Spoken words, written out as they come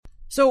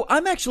So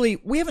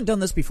we haven't done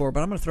this before,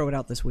 but I'm going to throw it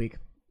out this week.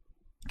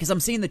 Because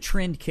I'm seeing the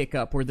trend kick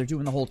up where they're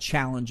doing the whole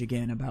challenge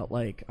again about,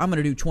 like, I'm going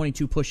to do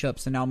 22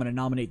 push-ups, and now I'm going to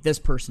nominate this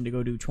person to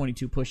go do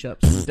 22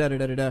 push-ups.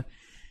 Da-da-da-da-da.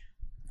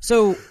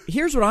 So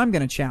here's what I'm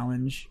going to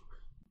challenge.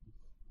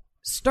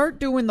 Start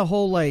doing the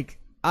whole, like,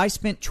 I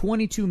spent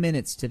 22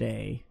 minutes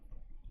today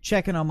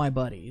checking on my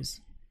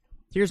buddies.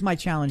 Here's my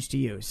challenge to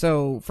you.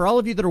 So for all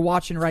of you that are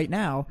watching right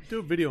now, do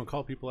a video and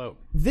call people out.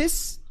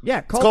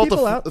 Call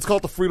people out. Let's call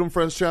it the Freedom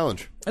Friends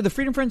Challenge. The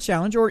Freedom Friends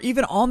Challenge, or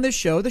even on this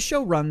show. The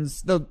show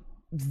runs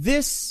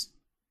this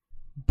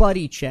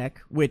buddy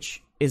check,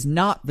 which is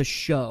not the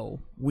show.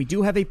 We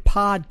do have a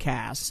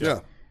podcast.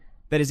 Yeah.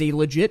 That is a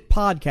legit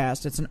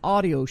podcast. It's an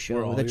audio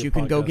show that you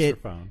can go get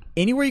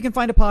anywhere you can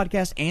find a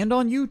podcast and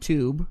on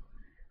YouTube.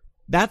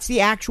 That's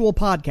the actual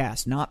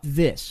podcast, not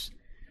this.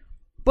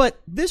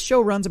 But this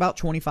show runs about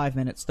 25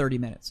 minutes, 30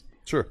 minutes.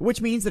 Sure. Which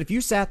means that if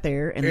you sat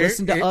there and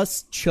listened to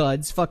us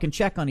chuds fucking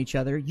check on each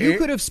other, you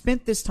could have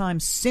spent this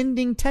time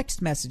sending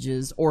text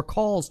messages or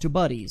calls to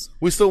buddies.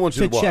 We still want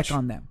you to watch. Check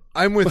on them.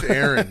 I'm with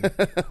Aaron.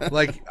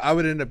 Like, I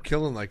would end up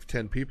killing like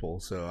 10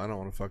 people, so I don't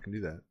want to fucking do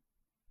that.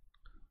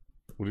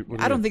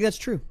 I don't think that's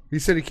true. He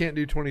said he can't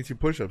do 22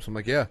 push-ups. I'm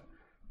like, yeah.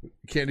 You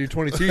can't do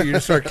 22. You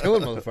just start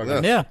killing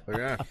motherfuckers. Yeah. Like,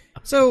 yeah.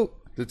 So.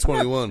 The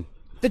 21.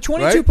 The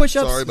 22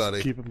 push-ups. Sorry,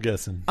 buddy. Keep them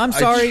guessing. I'm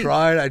sorry.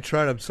 I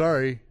tried. I'm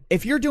sorry.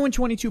 If you're doing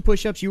 22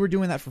 push-ups, you were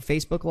doing that for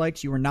Facebook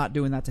likes. You were not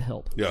doing that to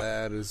help.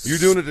 Yeah. You're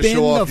doing it to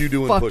show off you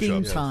doing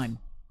push-ups. Time.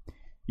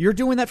 You're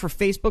doing that for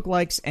Facebook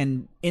likes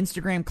and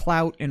Instagram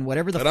clout and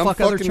whatever the fuck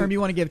other term you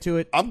want to give to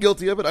it. I'm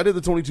guilty of it. I did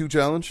the 22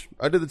 challenge.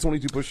 I did the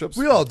 22 push-ups.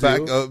 We all do.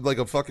 Back, like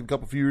a fucking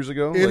couple few years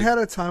ago. It had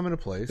a time and a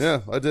place.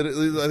 Yeah, I did it.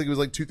 I think it was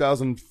like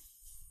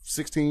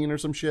 2016 or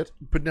some shit.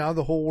 But now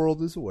the whole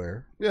world is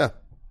aware. Yeah.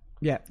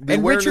 Yeah. The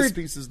awareness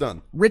piece is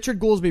done. Richard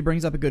Goolsby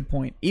brings up a good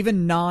point.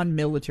 Even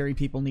non-military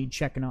people need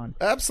checking on.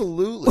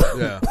 Absolutely.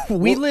 Yeah.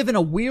 We live in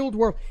a weird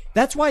world.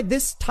 That's why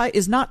this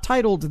is not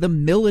titled the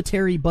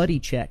military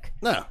buddy check.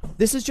 No.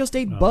 This is just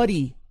a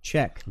buddy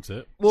check. That's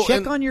it. Well,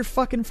 check on your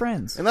fucking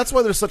friends. And that's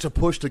why there's such a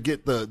push to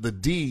get the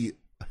D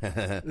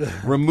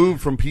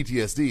removed from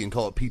PTSD and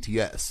call it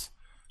PTS.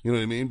 You know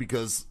what I mean?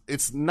 Because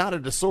it's not a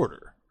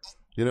disorder.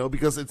 You know,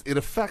 because it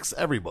affects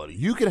everybody.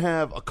 You can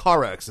have a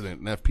car accident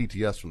and have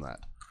PTS from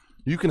that.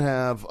 You can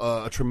have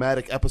a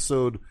traumatic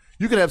episode.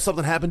 You can have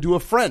something happen to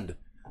a friend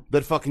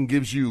that fucking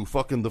gives you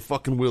the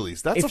fucking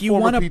willies. That's a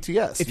form of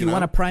PTS. If you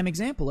want a prime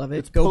example of it,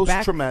 it's go back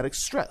post-traumatic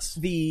stress.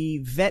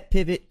 The Vet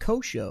Pivot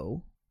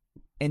Co-Show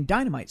and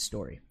Dynamite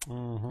story.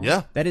 Mm-hmm.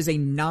 Yeah. That is a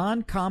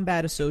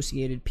non-combat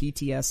associated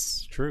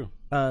PTS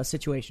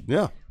situation.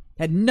 Yeah.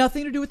 Had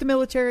nothing to do with the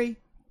military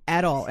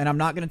at all. And I'm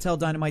not going to tell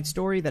Dynamite's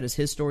story. That is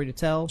his story to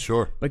tell.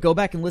 Sure. But go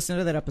back and listen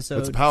to that episode.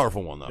 It's a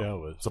powerful one,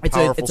 though. Yeah, it's a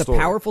powerful story. It's a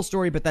powerful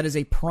story, but that is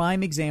a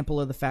prime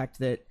example of the fact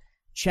that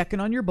checking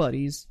on your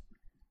buddies,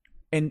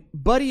 and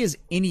buddy is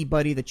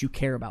anybody that you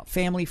care about.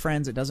 Family,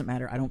 friends, it doesn't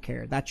matter. I don't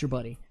care. That's your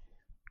buddy.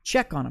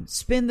 Check on them.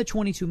 Spend the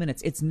 22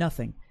 minutes. It's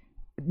nothing.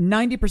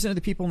 90% of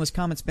the people in this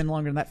comment spend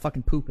longer than that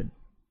fucking pooping.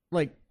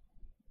 Like,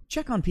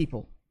 check on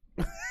people.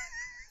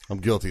 I'm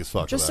guilty as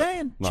fuck. Just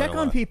saying. Check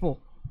on people.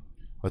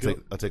 I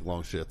take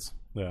long shits.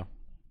 Yeah.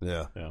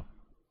 Yeah. Yeah.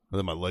 And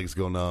then my legs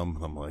go numb.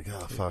 And I'm like,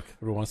 oh, fuck.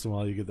 Every once in a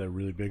while, you get that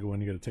really big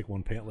one. You got to take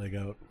one pant leg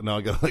out. Now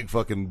I got to, like,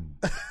 fucking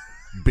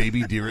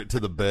baby deer it to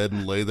the bed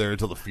and lay there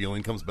until the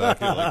feeling comes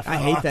back. You're like, I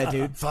hate that,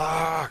 dude.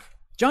 Fuck.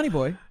 Johnny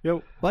boy.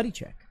 Yo. Buddy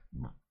check.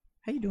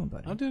 How you doing,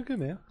 buddy? I'm doing good,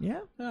 man. Yeah?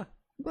 Yeah.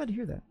 I'm glad to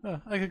hear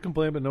that. I could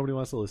complain, but nobody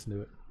wants to listen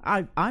to it.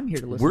 I'm here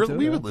to listen to it.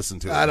 We would listen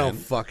to it. I don't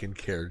fucking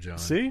care, John.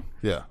 See?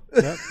 Yeah.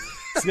 Yep.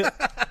 Yeah.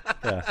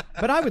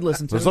 But I would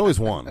listen to There's it. always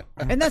one.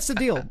 And that's the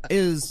deal,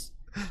 is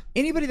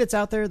anybody that's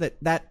out there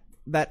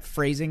that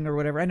phrasing or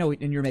whatever, I know,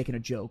 and you're making a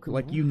joke.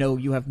 Like, you know,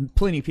 you have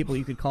plenty of people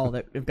you could call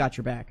that have got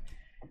your back.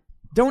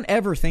 Don't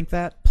ever think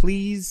that.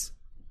 Please.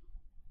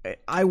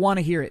 I want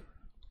to hear it.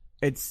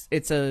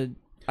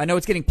 I know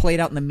it's getting played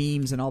out in the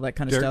memes and all that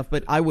kind of stuff,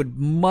 but I would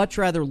much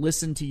rather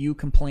listen to you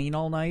complain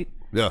all night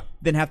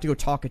than have to go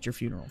talk at your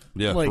funeral.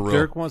 Yeah, like, for real.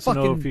 Dirk wants to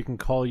know if he can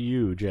call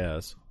you,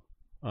 Jazz,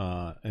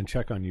 and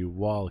check on you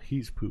while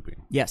he's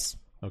pooping. Yes.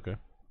 Okay.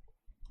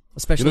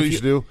 Especially you know what you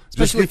should do?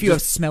 Especially if you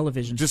have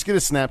smell-o-vision. Just get a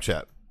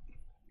Snapchat.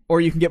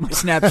 Or you can get my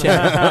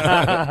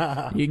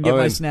Snapchat. You can get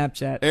my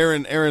Snapchat.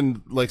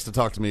 Aaron likes to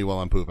talk to me while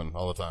I'm pooping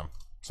all the time.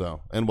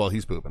 So, and while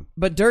he's pooping.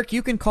 But Dirk,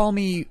 you can call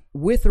me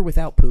with or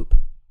without poop.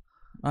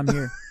 I'm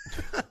here.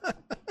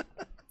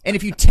 And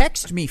if you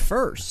text me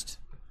first,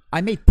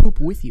 I may poop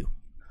with you.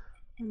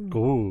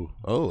 Ooh.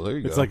 Oh, there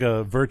you go. It's like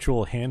a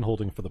virtual hand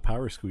holding for the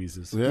power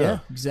squeezes. Yeah,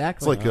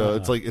 exactly.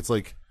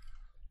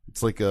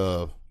 It's like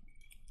a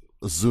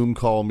Zoom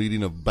call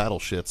meeting of battle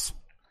shits.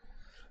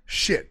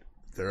 Shit.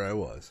 There I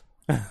was.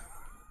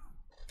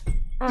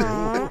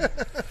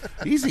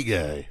 Easy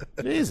guy.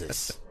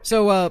 Jesus.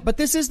 So, but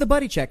this is the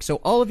buddy check. So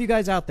all of you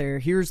guys out there,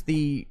 here's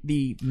the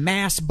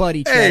mass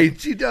buddy check. Hey,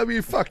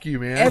 GW, fuck you,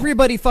 man.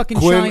 Everybody fucking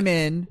Quinn, chime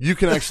in. You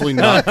can actually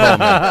not call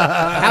me.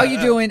 How you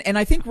doing? And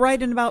I think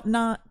right in about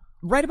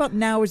right about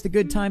now is the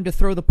good time to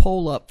throw the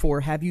poll up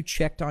for have you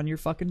checked on your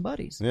fucking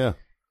buddies? Yeah.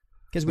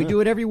 Because we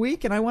do it every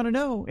week, and I want to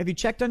know, have you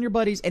checked on your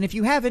buddies? And if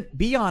you haven't,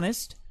 be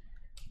honest.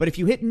 But if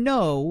you hit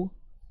no,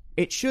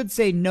 it should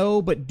say no,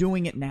 but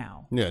doing it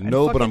now. Yeah, And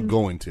no, but I'm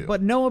going to.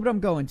 But no, but I'm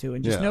going to.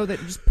 And just Yeah. know that,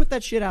 just put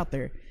that shit out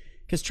there.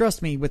 Because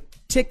trust me, with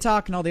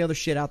TikTok and all the other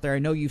shit out there, I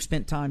know you've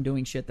spent time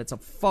doing shit that's a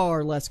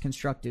far less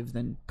constructive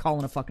than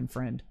calling a fucking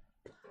friend.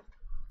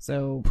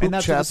 So, Poop and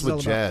that's what chats this is all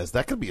with about. Jazz.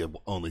 That could be a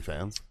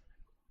OnlyFans.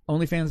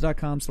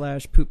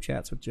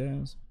 OnlyFans.com/poopchats with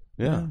Jazz.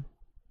 Yeah.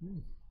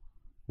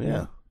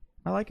 Yeah.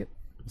 I like it.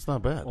 It's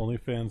not bad.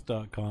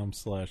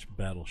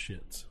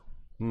 Onlyfans.com/battleshits.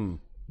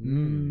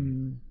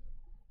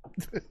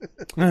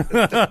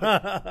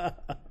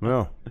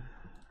 No.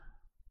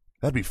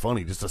 That'd be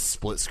funny. Just a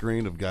split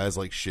screen of guys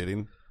like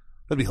shitting.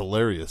 That'd be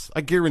hilarious.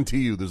 I guarantee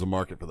you there's a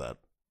market for that.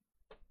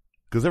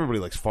 Because everybody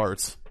likes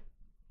farts.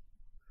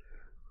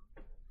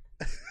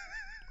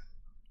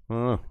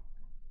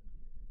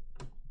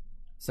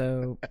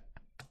 So,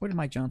 what did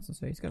Mike Johnson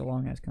say? He's got a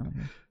long ass comment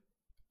here.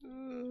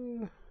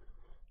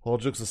 All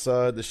jokes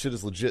aside, this shit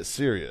is legit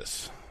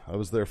serious. I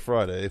was there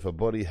Friday. If a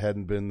buddy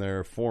hadn't been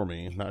there for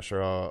me, not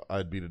sure how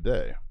I'd be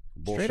today.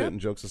 Bullshit up? and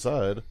jokes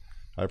aside,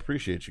 I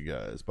appreciate you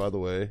guys. By the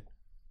way,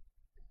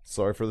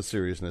 sorry for the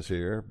seriousness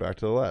here. Back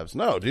to the labs.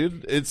 No,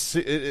 dude,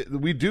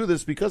 we do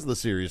this because of the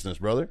seriousness,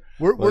 brother.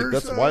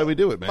 That's why we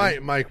do it,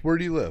 man. Mike, where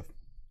do you live?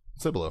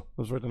 Cibolo.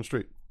 I was right down the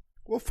street.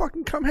 Well,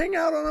 fucking come hang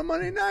out on a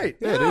Monday night.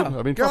 Yeah, dude.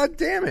 I mean, God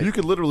damn it. You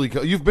could literally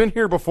go. You've been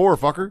here before,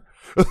 fucker.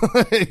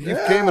 You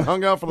came and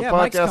hung out for the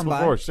Mike's podcast come by.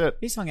 before. Shit.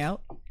 He's hung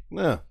out.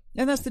 Yeah.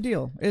 And that's the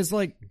deal. Is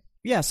like,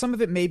 yeah, some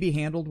of it may be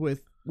handled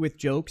with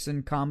jokes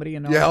and comedy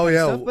and all Yeah, that oh, kind of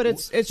yeah. stuff, but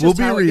it's just We'll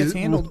be how it gets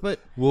handled.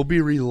 We'll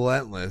be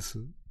relentless.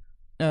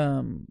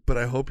 But But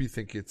I hope you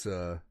think it's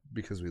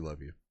because we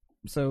love you.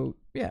 so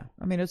yeah,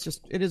 I mean, it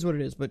is what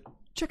it is. But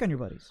check on your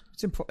buddies.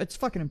 It's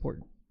fucking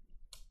important.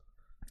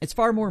 It's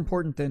far more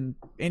important than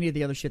any of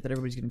the other shit that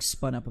everybody's getting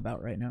spun up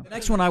about right now. The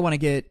next one I want to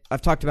get,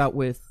 I've talked about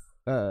with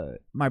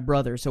my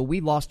brother. So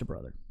we lost a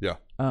brother Yeah.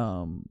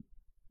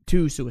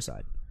 to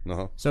suicide.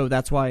 Uh-huh. So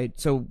that's why.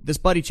 So this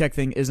buddy check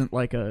thing isn't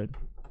like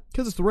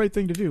because it's the right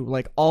thing to do.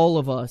 Like all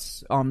of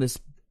us on this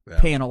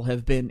panel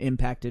have been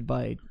impacted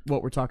by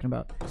what we're talking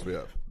about. Yes, we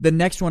have. The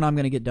next one I'm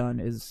going to get done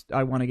is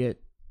I want to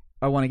get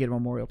a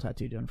memorial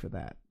tattoo done for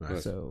that.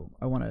 Nice. So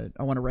I want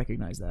to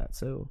recognize that.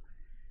 So,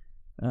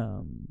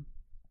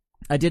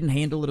 I didn't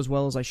handle it as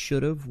well as I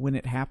should have when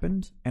it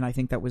happened, and I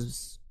think it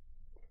was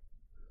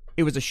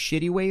a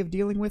shitty way of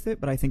dealing with it.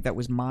 But I think that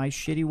was my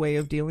shitty way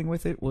of dealing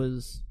with it,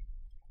 was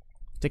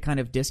to kind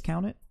of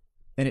discount it,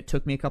 and it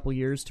took me a couple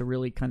years to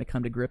really kind of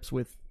come to grips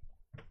with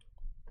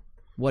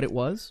what it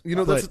was. You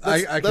know, But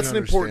I can that's an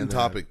important understand that.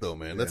 topic, though,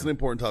 man. That's an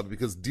important topic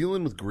because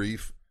dealing with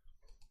grief,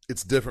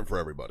 it's different for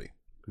everybody,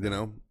 you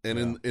know?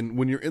 And in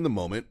when you're in the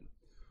moment,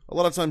 a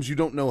lot of times you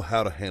don't know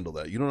how to handle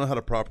that. You don't know how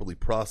to properly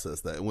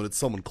process that. And when it's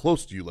someone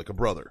close to you, like a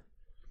brother,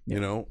 you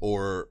know,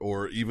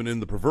 or even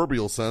in the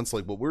proverbial sense,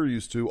 like what we're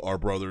used to, our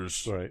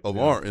brothers of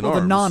arms.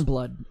 the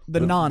non-blood, the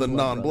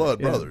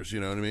non-blood brothers.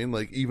 You know what I mean?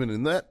 Like even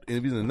in that,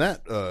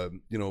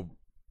 you know,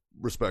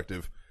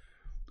 perspective,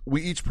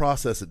 we each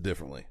process it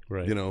differently.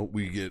 Right. You know,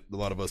 a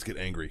lot of us get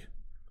angry.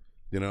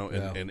 You know,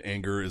 and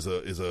anger is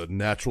a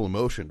natural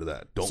emotion to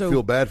that. Don't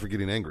feel bad for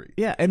getting angry.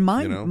 Yeah, and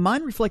mine You know?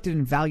 mine reflected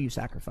in value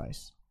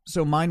sacrifice.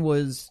 So mine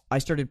was, I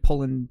started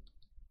pulling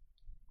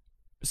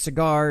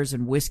cigars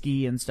and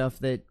whiskey and stuff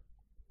that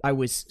I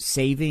was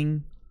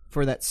saving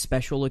for that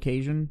special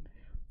occasion.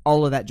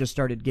 All of that just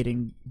started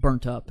getting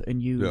burnt up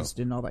and used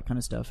and all that kind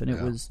of stuff. And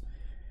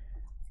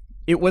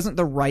it wasn't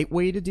the right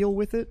way to deal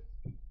with it.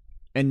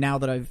 And now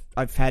that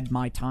I've had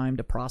my time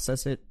to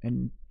process it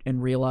and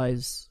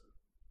realize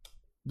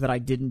that I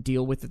didn't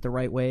deal with it the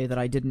right way, that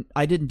I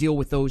didn't deal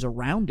with those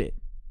around it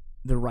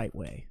the right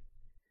way.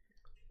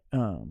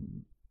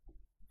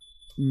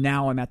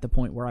 Now I'm at the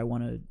point where I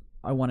want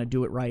to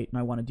do it right and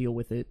I want to deal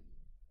with it,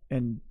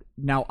 and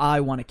now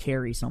I want to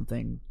carry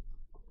something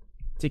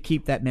to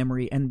keep that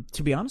memory, and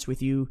to be honest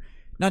with you,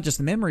 not just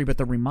the memory but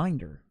the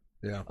reminder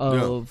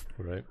of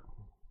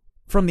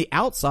from the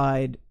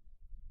outside.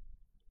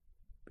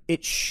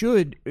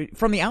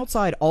 From the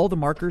outside, all the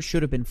markers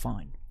should have been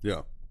fine.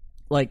 Yeah.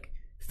 Like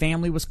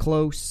family was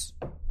close,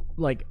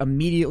 like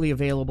immediately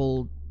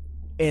available,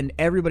 and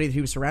everybody that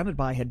he was surrounded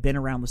by had been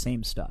around the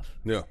same stuff.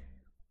 Yeah.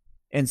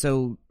 And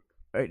so,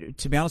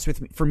 to be honest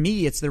with me, for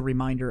me, it's the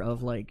reminder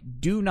of, like,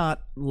 do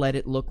not let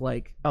it look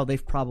like, oh,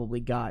 they've probably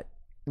got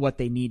what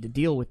they need to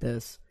deal with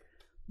this.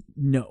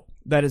 No,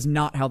 that is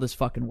not how this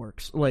fucking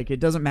works. Like,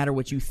 it doesn't matter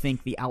what you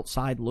think the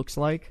outside looks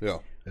like. Yeah.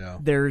 Yeah.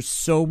 There's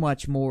so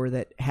much more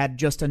that had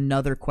just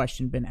another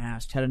question been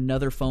asked, had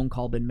another phone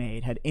call been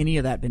made, had any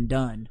of that been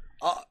done,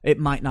 it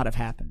might not have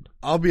happened.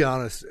 I'll be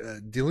honest.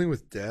 Dealing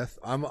with death,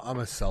 I'm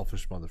a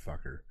selfish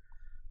motherfucker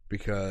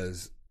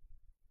because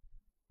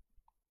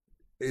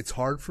it's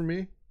hard for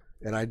me,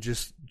 and I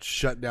just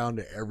shut down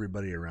to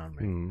everybody around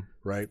me,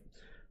 right?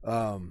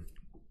 And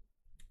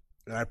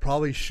I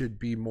probably should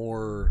be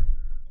more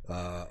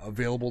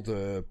available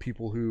to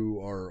people who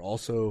are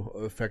also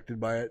affected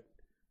by it.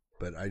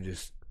 But I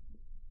don't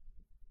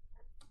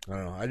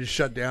know. I just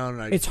shut down.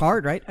 And It's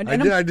hard, right? And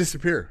I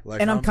disappear.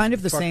 Like, I'm kind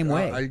of the same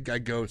way. I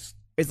ghost.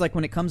 It's like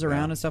when it comes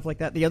around and stuff like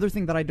that. The other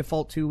thing that I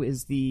default to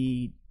is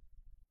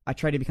I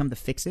try to become the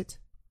fix-it.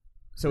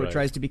 So it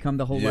tries to become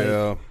the whole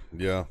well,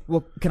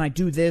 can I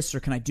do this or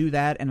can I do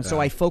that? And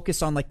so I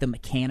focus on like the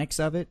mechanics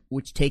of it,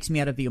 which takes me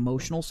out of the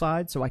emotional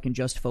side, so I can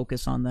just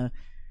focus on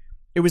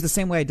it was the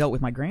same way I dealt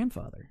with my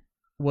grandfather.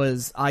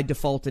 Was I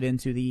defaulted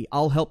into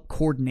I'll help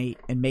coordinate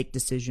and make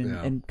decisions,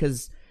 and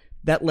because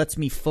that lets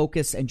me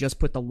focus and just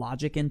put the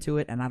logic into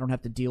it, and I don't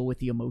have to deal with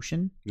the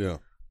emotion. Yeah.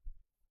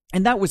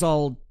 And that was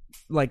all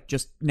like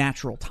just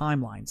natural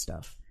timeline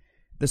stuff.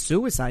 The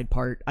suicide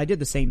part, I did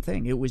the same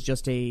thing. It was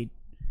just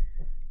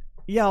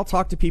I'll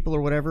talk to people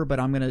or whatever, but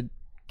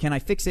can I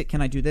fix it?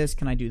 Can I do this?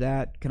 Can I do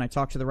that? Can I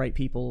talk to the right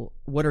people?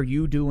 What are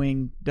you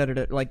doing?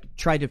 Like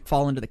try to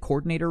fall into the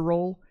coordinator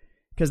role,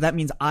 because that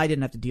means I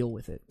didn't have to deal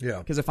with it. Yeah.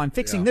 Because if I'm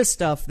fixing this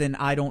stuff, then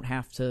I don't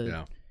have to.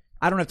 Yeah.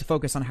 I don't have to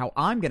focus on how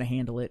I'm going to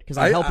handle it because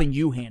I'm helping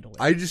you handle it.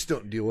 I just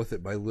don't deal with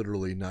it by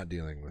literally not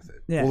dealing with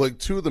it. Yeah. Well, like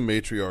 2 of the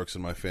matriarchs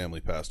in my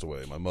family passed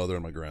away, my mother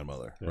and my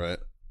grandmother, right?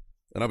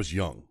 And I was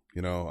young.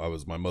 I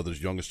was my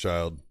mother's youngest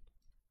child,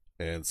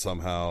 and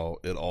somehow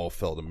it all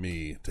fell to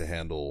me to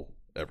handle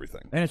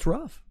everything. And it's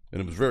rough.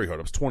 And it was very hard.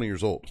 I was 20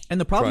 years old.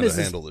 And the problem trying is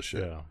to handle this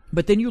shit. Yeah.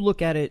 But then you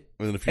look at it.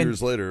 And then a few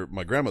years later,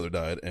 my grandmother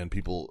died, and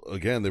people,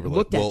 again, they were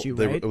Looked like, at you,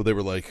 they right?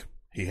 were like,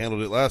 he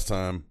handled it last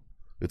time,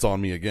 it's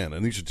on me again.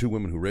 And these are 2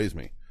 women who raised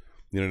me.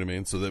 You know what I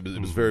mean? So it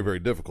was very, very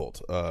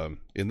difficult.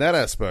 In that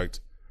aspect,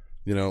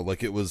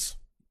 like it was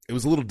a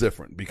little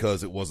different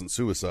because it wasn't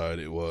suicide.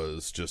 It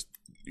was just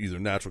either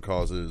natural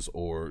causes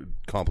or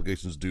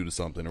complications due to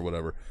something or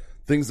whatever.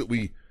 Things that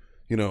we,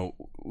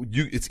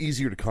 it's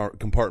easier to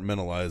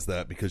compartmentalize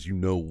that because you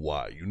know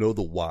why. You know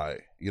the why.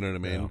 You know what I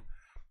mean? Yeah.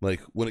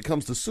 Like when it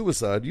comes to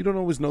suicide, you don't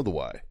always know the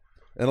why.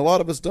 And a lot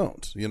of us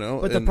don't,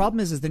 But the problem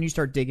is then you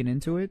start digging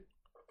into it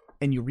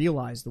and you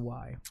realize the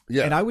why.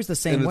 Yeah. And I was the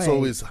same way.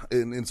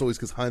 And it's always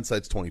because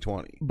hindsight's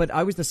 20/20. But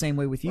I was the same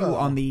way with you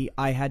on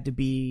I had to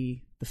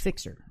be the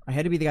fixer. I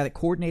had to be the guy that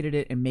coordinated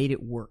it and made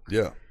it work.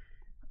 Yeah.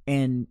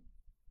 And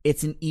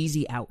it's an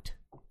easy out.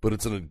 But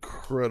it's an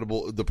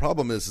incredible. The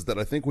problem is that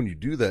I think when you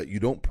do that, you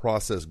don't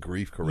process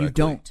grief correctly. You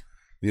don't.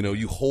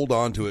 You hold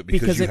on to it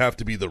because you have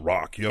to be the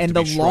rock. You have to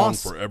be strong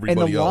for everybody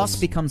else. And the loss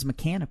becomes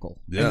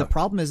mechanical. Yeah. And the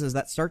problem is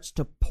that starts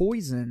to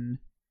poison.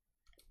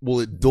 Well,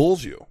 it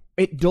dulls you.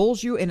 It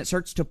dulls you, and it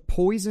starts to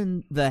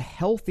poison the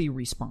healthy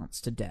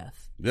response to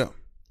death. Yeah.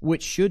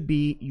 Which should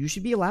be, you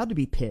should be allowed to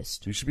be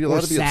pissed. You should be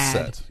allowed to be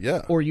sad, upset.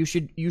 Yeah. Or you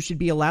should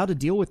be allowed to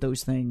deal with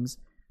those things.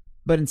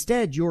 But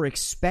instead, you're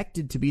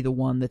expected to be the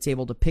one that's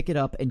able to pick it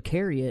up and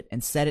carry it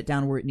and set it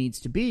down where it needs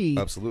to be.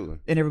 Absolutely.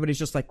 And everybody's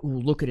just like, ooh,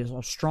 look at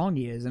how strong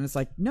he is. And it's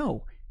like,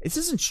 no, this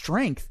isn't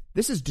strength.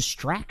 This is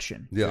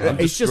distraction. Yeah.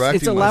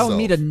 It's allowing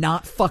me to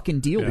not fucking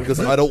deal with it. Because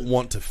I don't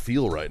want to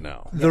feel right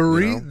now. The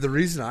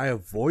reason I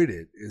avoid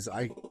it is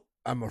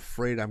I'm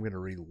afraid I'm going to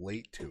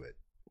relate to it.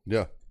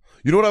 Yeah.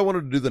 You know what I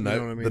wanted to do the night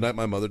what I mean? the night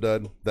my mother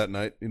died? That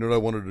night? You know what I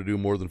wanted to do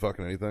more than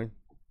fucking anything?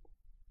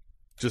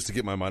 Just to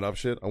get my mind off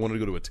shit? I wanted to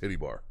go to a titty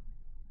bar.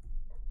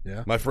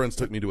 Yeah. My friends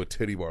took me to a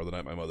titty bar the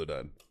night my mother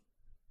died.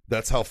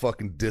 That's how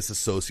fucking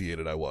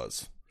disassociated I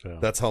was. Yeah.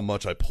 That's how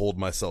much I pulled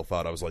myself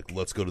out. I was like,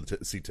 let's go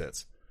to see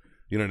tits.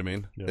 You know what I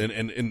mean? Yeah.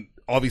 And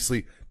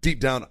obviously, deep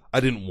down, I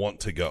didn't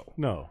want to go.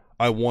 No.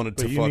 I wanted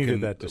But to you fucking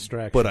needed that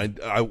distraction.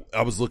 But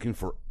I was looking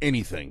for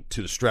anything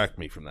to distract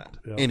me from that.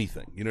 Yeah.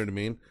 Anything. You know what I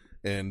mean?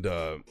 And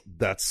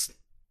that's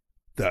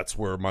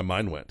where my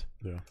mind went.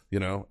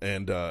 Yeah.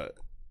 And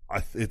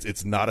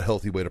it's not a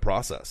healthy way to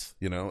process.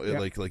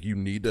 Like you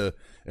need to,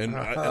 and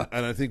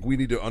I think we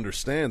need to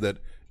understand that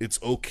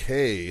it's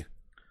okay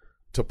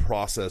to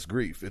process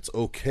grief. It's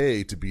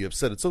okay to be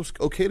upset. It's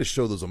okay to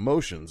show those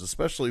emotions,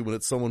 especially when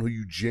it's someone who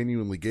you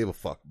genuinely gave a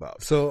fuck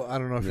about. So I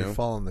don't know if you're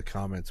following the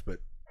comments, but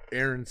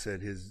Aaron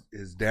said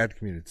his dad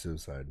committed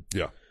suicide.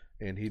 Yeah.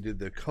 And he did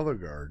the color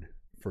guard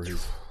for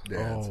his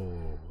dad's.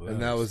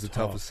 And that was the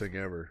toughest thing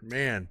ever.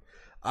 Man,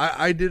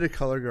 I did a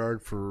color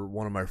guard for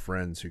one of my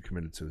friends who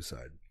committed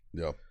suicide.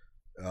 Yeah.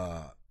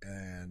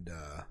 And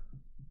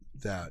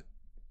that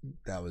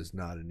was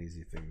not an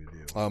easy thing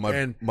to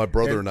do. My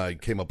brother and I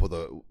came up with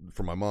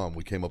for my mom,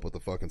 we came up with a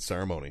fucking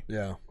ceremony.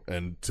 Yeah.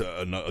 And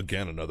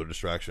again, another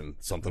distraction,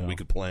 something we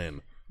could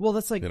plan. Well,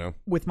 that's like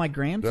with my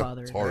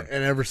grandfather. Yeah, it's hard.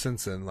 And ever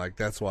since then,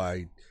 that's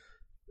why,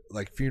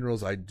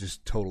 funerals, I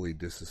just totally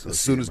disassociate.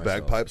 As soon as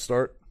myself. bagpipes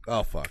start,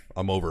 oh fuck,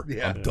 I'm over.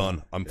 Yeah. I'm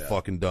done. I'm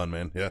fucking done,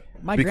 man. Yeah.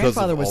 My Because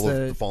grandfather of was all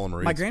of the fallen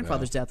Marines. My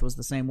grandfather's death was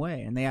the same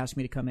way, and they asked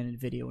me to come in and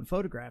video and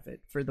photograph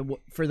it for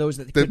those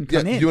that couldn't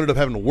come in. You ended up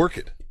having to work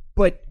it.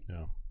 But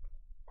Yeah.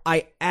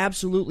 I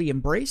absolutely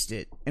embraced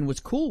it and was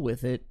cool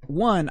with it.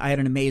 One, I had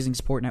an amazing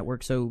support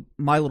network. So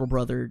my little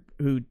brother,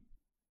 who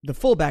the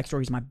full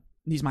backstory is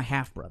he's my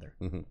half brother.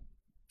 Mm-hmm.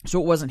 So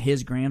it wasn't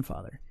his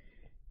grandfather,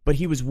 but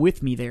he was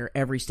with me there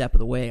every step of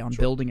the way on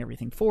building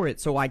everything for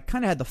it. So I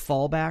kind of had the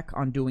fallback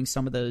on doing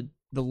some of the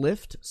the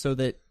lift so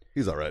that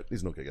He's all right.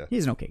 He's an okay guy.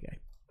 he's an okay guy.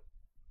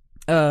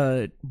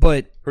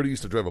 But Heard he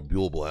used to drive a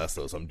Buell Blast,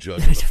 though, so I'm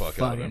judging the fuck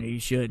out of fucking, him. you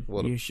should.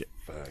 What a You should.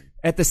 fag.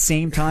 At the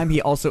same time,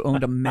 he also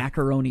owned a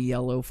macaroni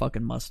yellow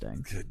fucking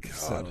Mustang. Good God.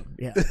 So,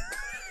 yeah.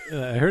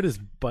 I heard his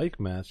bike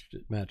matched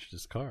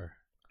his car.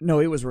 No,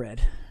 it was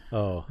red.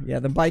 Oh, Yeah,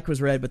 the bike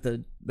was red, but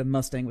the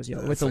Mustang was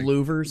yellow with the like-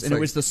 louvers, it's and it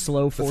like- was the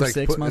slow It's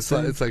 4.6 like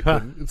Mustang.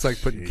 it's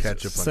like putting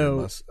ketchup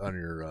So- on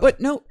your but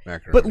no,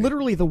 macaroni. but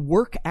literally the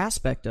work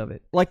aspect of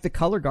it, like the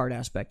color guard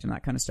aspect and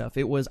that kind of stuff,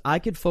 it was I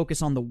could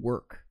focus on the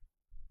work,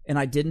 and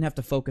I didn't have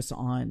to focus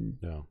on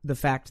no. the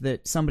fact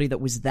that somebody that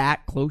was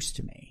that close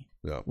to me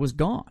Yeah. was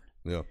gone.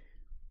 Yeah.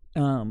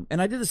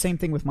 And I did the same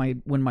thing with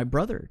when my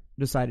brother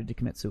decided to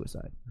commit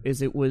suicide.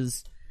 It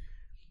was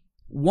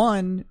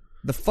one,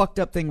 the fucked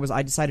up thing was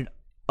I decided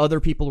other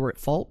people were at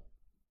fault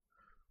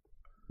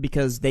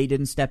because they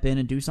didn't step in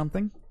and do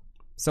something,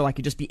 so I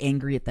could just be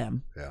angry at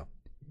them. Yeah.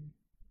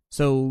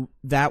 So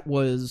that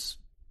was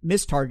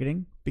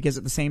mistargeting because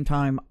at the same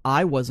time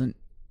I wasn't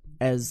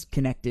as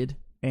connected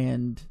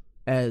and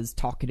as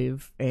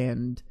talkative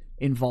and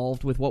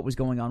involved with what was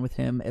going on with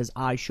him as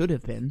I should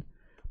have been,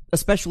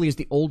 especially as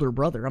the older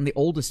brother. I'm the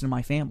oldest in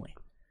my family.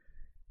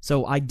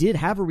 So I did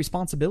have a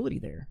responsibility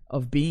there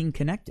of being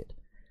connected.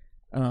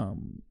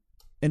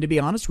 And to be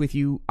honest with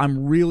you,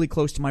 I'm really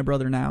close to my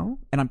brother now,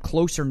 and I'm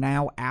closer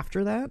now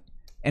after that.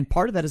 And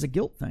part of that is a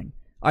guilt thing.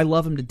 I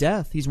love him to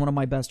death. He's one of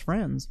my best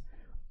friends.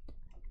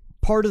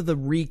 Part of the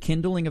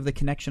rekindling of the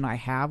connection I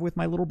have with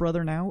my little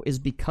brother now is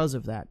because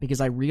of that,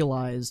 because I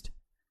realized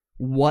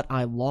what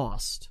I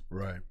lost.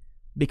 Right.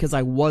 Because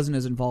I wasn't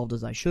as involved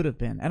as I should have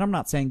been. And I'm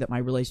not saying that my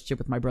relationship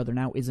with my brother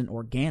now isn't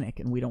organic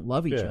and we don't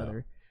love each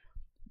other.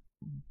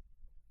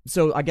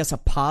 So I guess a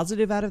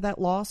positive out of that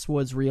loss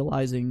was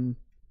realizing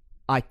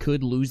I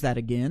could lose that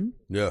again.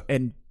 Yeah.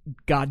 And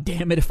God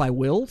damn it if I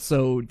will.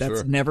 So that's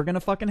Sure. never going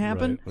to fucking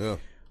happen. Right. Yeah.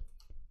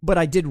 But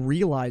I did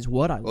realize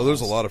what I lost. Oh,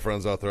 there's a lot of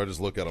friends out there. I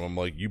just look at them. I'm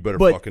like, you better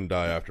But- fucking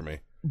die after me.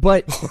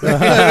 But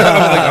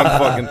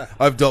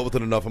I've dealt with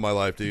it enough in my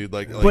life, dude.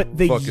 Like but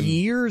the fucking,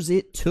 years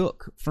it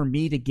took for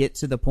me to get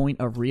to the point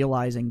of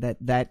realizing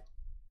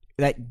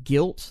that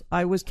guilt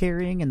I was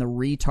carrying and the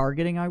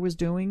retargeting I was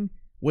doing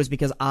was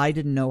because I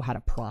didn't know how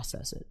to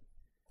process it.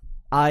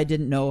 I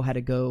didn't know how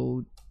to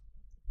go,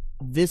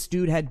 this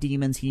dude had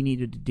demons he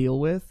needed to deal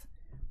with,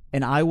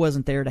 and I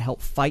wasn't there to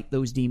help fight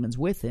those demons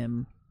with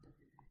him.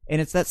 And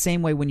it's that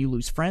same way when you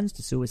lose friends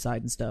to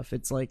suicide and stuff.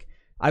 It's like,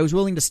 I was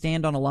willing to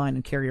stand on a line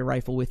and carry a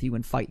rifle with you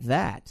and fight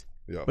that.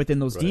 Yeah, But then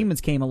those right.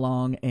 demons came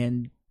along,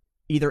 and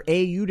either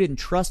A, you didn't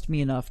trust me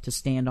enough to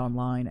stand on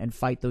line and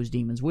fight those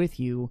demons with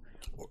you,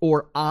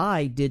 or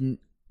I didn't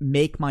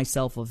make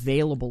myself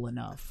available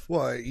enough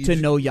to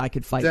know I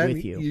could fight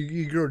with you.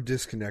 You grow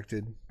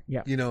disconnected.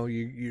 Yeah. You know,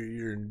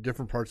 you're in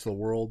different parts of the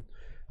world.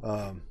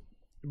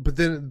 But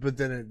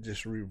then it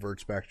just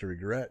reverts back to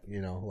regret,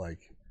 you know, like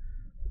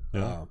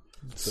Yeah.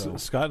 so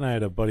Scott and I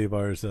had a buddy of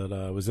ours that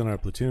was in our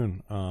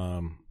platoon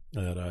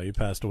that he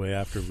passed away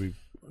after we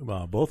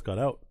both got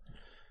out,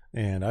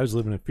 and I was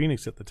living in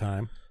Phoenix at the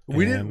time.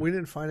 we and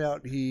didn't find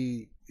out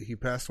he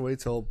passed away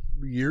till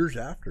years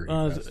after. He it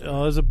passed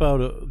was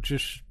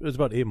away.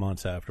 about 8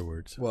 months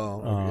afterwards.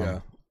 Well, yeah.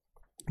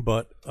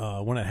 But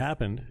when it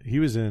happened, he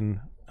was in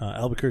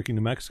Albuquerque,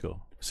 New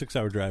Mexico,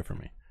 6-hour drive from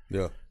me,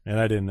 Yeah. and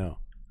I didn't know.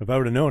 If I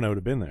would have known, I would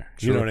have been there.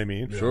 You know Sure. what I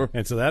mean? Sure.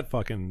 And so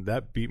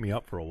that beat me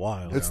up for a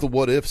while. It's the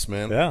what ifs,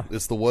 man. Yeah.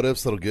 It's the what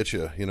ifs that'll get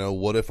you. You know,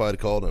 what if I'd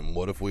called him?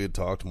 What if we had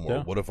talked more?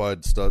 Yeah. What if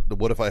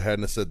what if I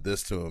hadn't have said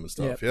this to him and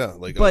stuff? Yeah.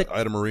 Like But- I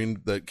had a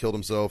Marine that killed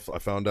himself. I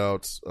found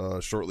out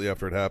shortly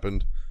after it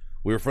happened.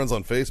 We were friends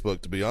on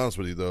Facebook, to be honest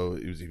with you, though.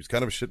 He was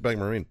kind of a shitbag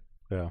Marine.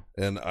 Yeah.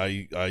 And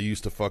I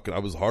used to I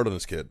was hard on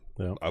this kid.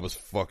 Yeah. I was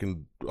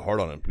fucking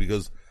hard on him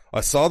because I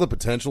saw the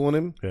potential in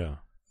him, Yeah.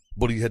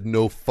 but he had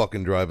no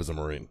fucking drive as a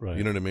Marine. Right.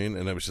 You know what I mean?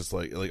 And I was just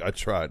like I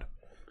tried.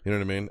 You know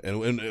what I mean?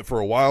 And for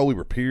a while we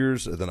were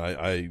peers, and then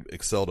I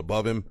excelled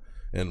above him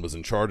and was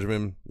in charge of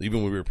him.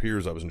 Even when we were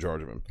peers, I was in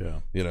charge of him. Yeah.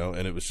 You know,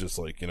 and it was just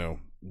like, you know,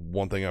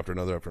 one thing after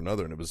another,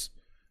 and it was,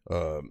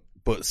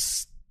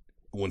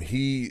 when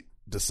he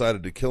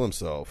decided to kill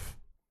himself,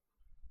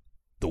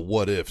 the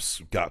what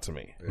ifs got to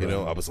me. You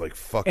know, I was like,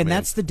 fuck, And man,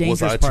 that's the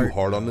dangerous was I part. too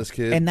hard on this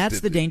kid? And that's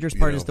the dangerous you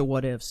part know? is the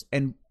what ifs.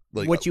 And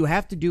Like, what you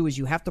have to do is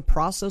you have to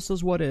process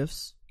those what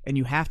ifs, and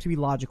you have to be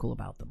logical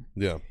about them.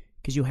 Yeah.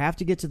 Because you have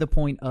to get to the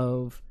point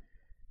of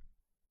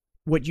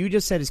what you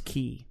just said is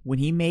key. When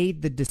he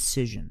made the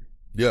decision.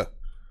 Yeah.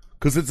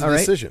 Because it's a All right?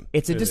 decision.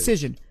 It's a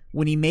decision.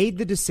 When he made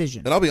the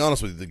decision. And I'll be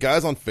honest with you, the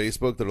guys on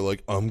Facebook that are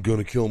like, I'm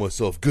gonna kill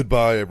myself.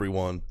 Goodbye,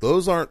 everyone.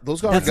 Those aren't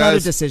That's guys. not a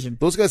decision.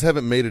 Those guys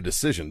haven't made a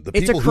decision. The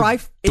It's people a cry.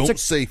 who don't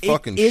say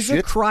fucking it is shit.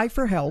 a cry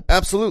for help.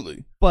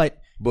 Absolutely. But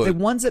But- the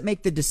ones that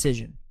make the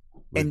decision,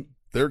 and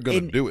They're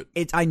gonna do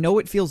it. I know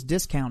it feels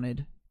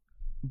discounted,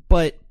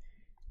 but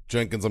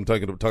Jenkins, I'm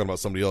talking about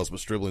somebody else, but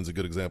Stribling's a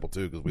good example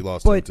too because we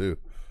lost him But- too.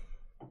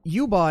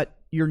 you bought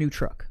your new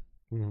truck.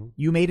 Mm-hmm.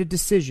 You made a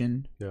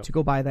decision Yep. to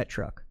go buy that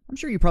truck. I'm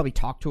sure you probably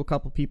talked to a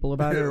couple people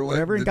about it or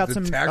whatever and got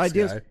some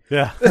ideas. Guy.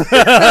 Yeah.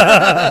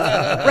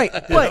 Right,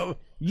 but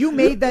you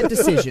made that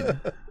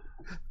decision.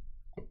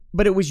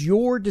 But it was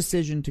your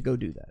decision to go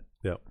do that.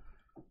 Yep.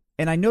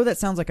 And I know that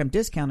sounds like I'm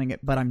discounting it,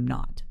 but I'm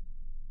not.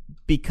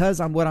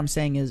 Because what I'm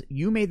saying is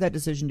you made that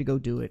decision to go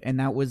do it, and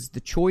that was the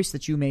choice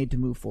that you made to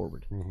move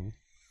forward. Mm-hmm.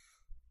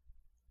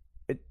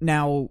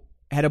 Now,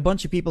 had a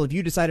bunch of people, if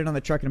you decided on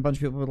the truck and a bunch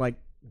of people were like,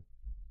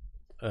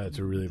 it's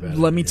a really bad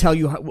let me idea. tell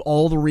you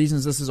all the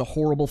reasons this is a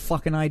horrible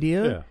fucking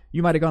idea, Yeah.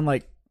 you might have gone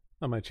like,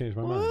 I might change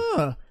my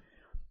mind.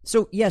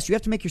 So, yes, you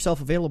have to make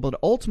yourself available, but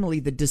ultimately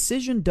the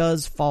decision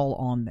does fall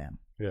on them.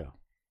 Yeah.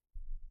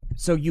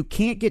 So you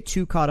can't get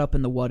too caught up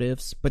in the what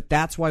ifs, but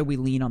that's why we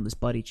lean on this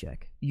buddy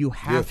check. You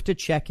have to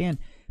check in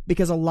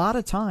because a lot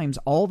of times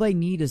all they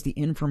need is the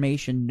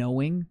information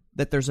knowing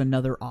that there's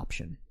another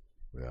option.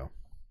 Yeah.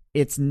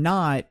 It's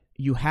not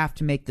you have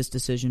to make this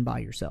decision by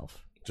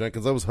yourself.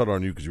 Jenkins, I was hard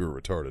on you because you were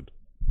retarded.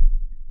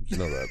 Just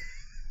know that.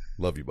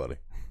 Love you, buddy.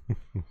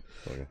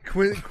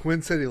 Okay.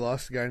 Quinn said he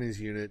lost a guy in his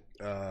unit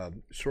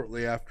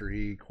shortly after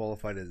he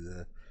qualified as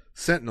a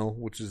Sentinel,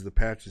 which is the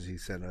patches he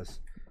sent us.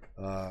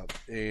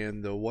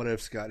 And the what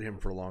ifs got him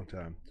for a long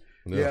time.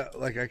 Yeah,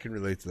 like I can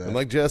relate to that. And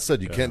like Jazz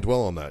said, you can't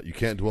dwell on that. You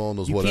can't dwell on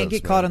those what ifs. You can't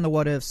get caught in the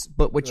what ifs,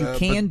 but what you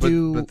can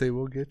do... But they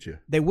will get you.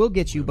 They will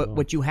get you, but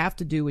what you have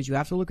to do is you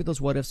have to look at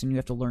those what ifs and you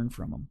have to learn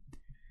from them.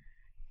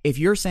 If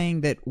you're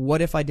saying that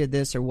what if I did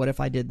this or what if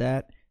I did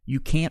that, you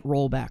can't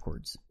roll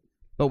backwards.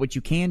 But what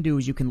you can do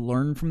is you can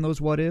learn from those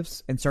what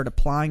ifs and start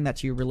applying that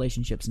to your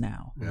relationships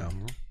now. Yeah.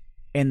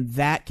 And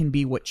that can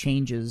be what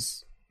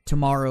changes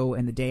tomorrow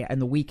and the day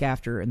and the week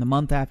after and the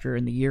month after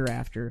and the year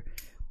after.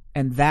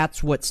 And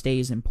that's what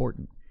stays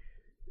important.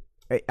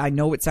 I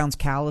know it sounds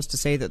callous to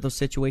say that those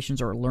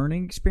situations are a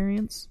learning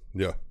experience.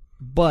 Yeah.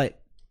 But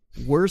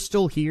we're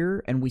still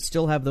here and we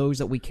still have those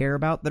that we care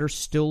about that are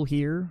still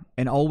here.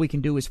 And all we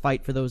can do is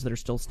fight for those that are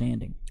still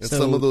standing. And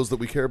some of those that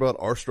we care about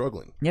are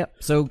struggling. Yep.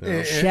 So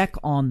check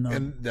on them.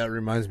 And that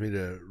reminds me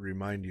to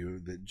remind you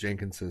that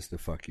Jenkins says to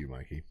fuck you,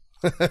 Mikey.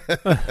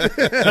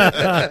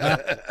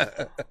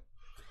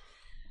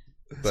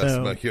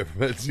 Best Mike you ever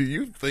met.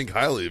 You think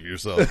highly of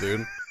yourself,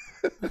 dude.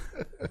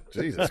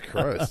 Jesus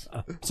Christ.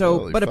 So,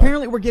 Holy but fuck.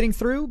 apparently we're getting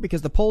through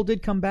because the poll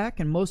did come back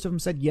and most of them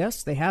said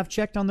yes, they have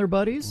checked on their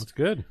buddies. That's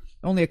good.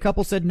 Only a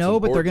couple said no,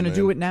 but they're going to important,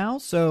 do man. it now.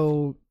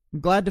 So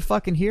I'm glad to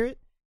fucking hear it.